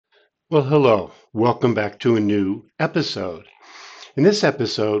Well, hello. Welcome back to a new episode. In this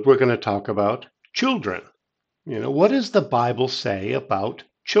episode, we're going to talk about children. What does the Bible say about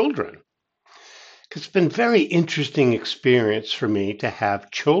children? 'Cause it's been very interesting experience for me to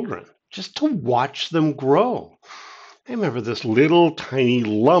have children, just to watch them grow. I remember this little tiny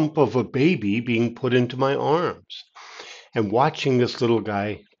lump of a baby being put into my arms and watching this little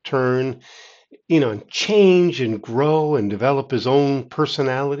guy turn, and change and grow and develop his own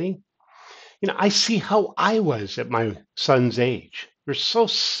personality. I see how I was at my son's age. We're so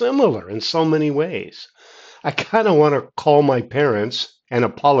similar in so many ways. I kind of want to call my parents and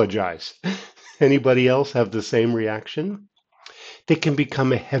apologize. Anybody else have the same reaction? They can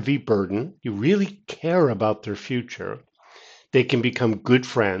become a heavy burden. You really care about their future. They can become good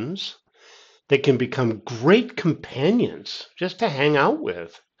friends. They can become great companions just to hang out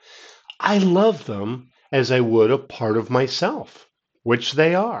with. I love them as I would a part of myself, which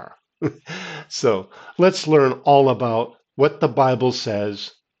they are. So let's learn all about what the Bible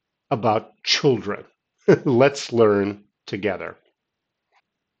says about children. Let's learn together.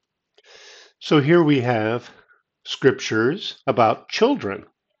 So here we have scriptures about children.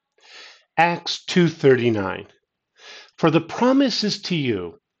 Acts 2:39. For the promise is to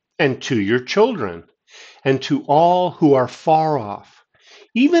you and to your children and to all who are far off,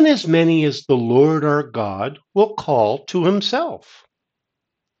 even as many as the Lord our God will call to himself.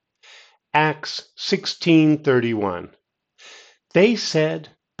 Acts 16:31. They said,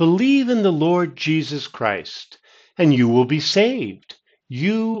 believe in the Lord Jesus Christ, and you will be saved,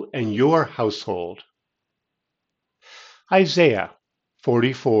 you and your household. Isaiah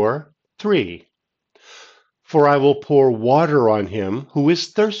 44:3. For I will pour water on him who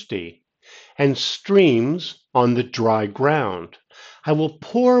is thirsty, and streams on the dry ground. I will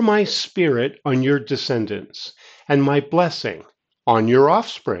pour my spirit on your descendants, and my blessing on your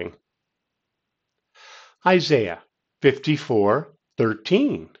offspring. Isaiah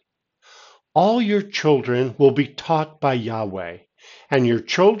 54:13. All your children will be taught by Yahweh, and your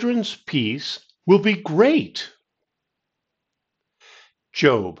children's peace will be great.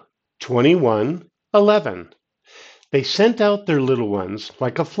 Job 21:11. They sent out their little ones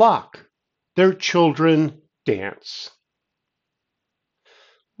like a flock. Their children dance.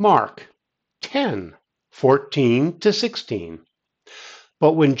 Mark 10:14-16.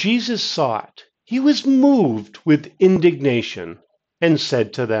 But when Jesus saw it, he was moved with indignation and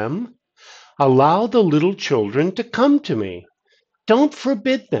said to them, allow the little children to come to me. Don't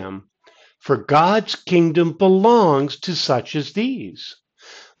forbid them, for God's kingdom belongs to such as these.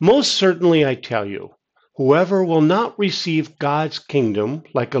 Most certainly, I tell you, whoever will not receive God's kingdom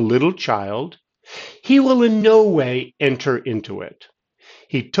like a little child, he will in no way enter into it.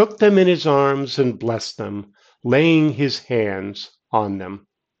 He took them in his arms and blessed them, laying his hands on them.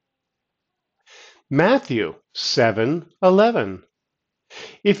 Matthew 7:11.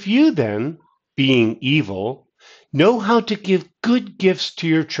 If you then, being evil, know how to give good gifts to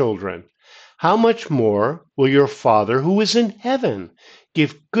your children, how much more will your Father who is in heaven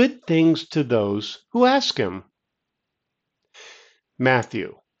give good things to those who ask him?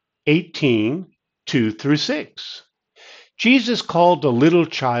 Matthew 18:2-6. Jesus called a little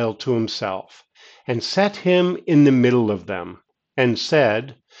child to himself and set him in the middle of them and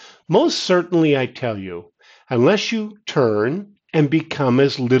said, most certainly I tell you, unless you turn and become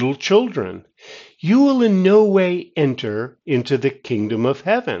as little children, you will in no way enter into the kingdom of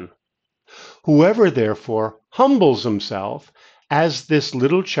heaven. Whoever therefore humbles himself as this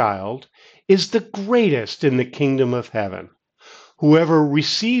little child is the greatest in the kingdom of heaven. Whoever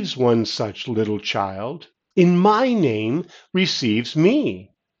receives one such little child in my name receives me.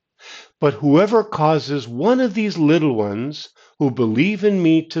 But whoever causes one of these little ones who believe in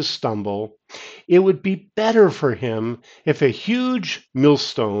me to stumble, it would be better for him if a huge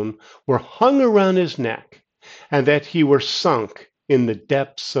millstone were hung around his neck and that he were sunk in the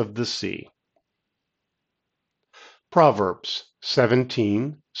depths of the sea. Proverbs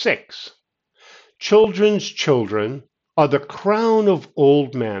 17:6. Children's children are the crown of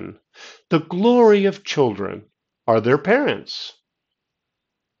old men. The glory of children are their parents.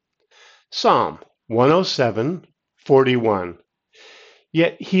 Psalm 107:41.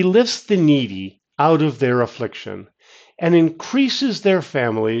 Yet he lifts the needy out of their affliction and increases their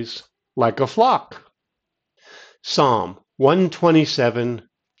families like a flock. Psalm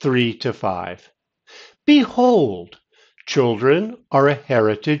 127:3-5. Behold, children are a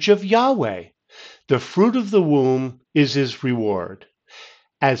heritage of Yahweh. The fruit of the womb is his reward.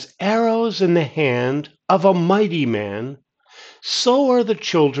 As arrows in the hand of a mighty man, so are the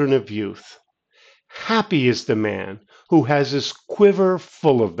children of youth. Happy is the man who has his quiver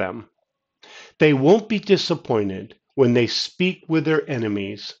full of them. They won't be disappointed when they speak with their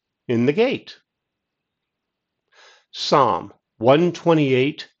enemies in the gate. Psalm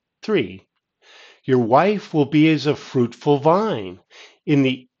 128:3. Your wife will be as a fruitful vine in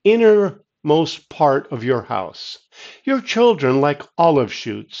the innermost part of your house, your children like olive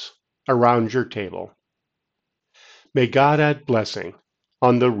shoots around your table. May God add blessing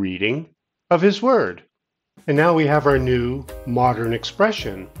on the reading of His Word. And now we have our new modern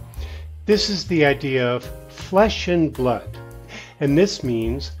expression. This is the idea of flesh and blood, and this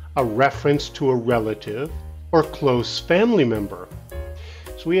means a reference to a relative or close family member.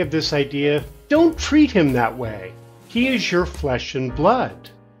 So we have this idea, don't treat him that way. He is your flesh and blood.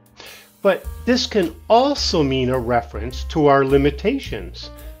 But this can also mean a reference to our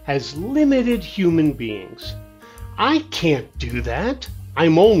limitations as limited human beings. I can't do that.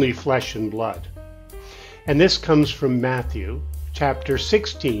 I'm only flesh and blood. And this comes from Matthew chapter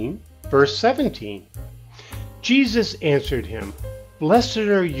 16, verse 17. Jesus answered him, Blessed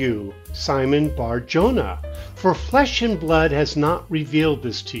are you, Simon Bar-Jonah, for flesh and blood has not revealed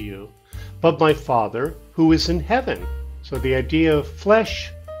this to you, but my Father who is in heaven. So the idea of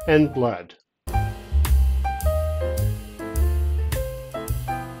flesh and blood.